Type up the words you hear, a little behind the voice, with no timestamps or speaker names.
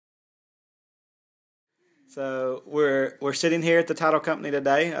So we're sitting here at the title company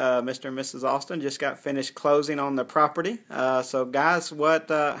today. Mr. and Mrs. Austin just got finished closing on the property. So guys,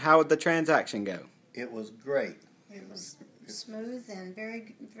 how would the transaction go? It was great. It was smooth and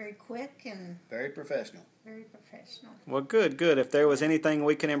very, very quick and Very professional. very professional. Well, good. If there was anything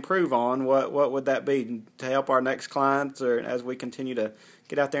we can improve on, what would that be to help our next clients, or as we continue to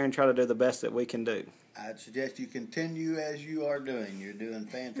get out there and try to do the best that we can do? I'd suggest you continue as you are doing. You're doing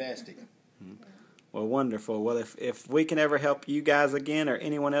fantastic. Well, wonderful. Well, if we can ever help you guys again or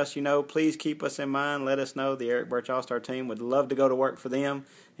anyone else you know, please keep us in mind. Let us know. The Eric Burch All-Star team would love to go to work for them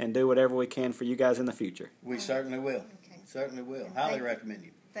and do whatever we can for you guys in the future. We certainly will. Okay. Certainly will. And Highly recommend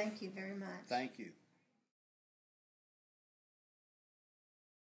you. Thank you very much. Thank you.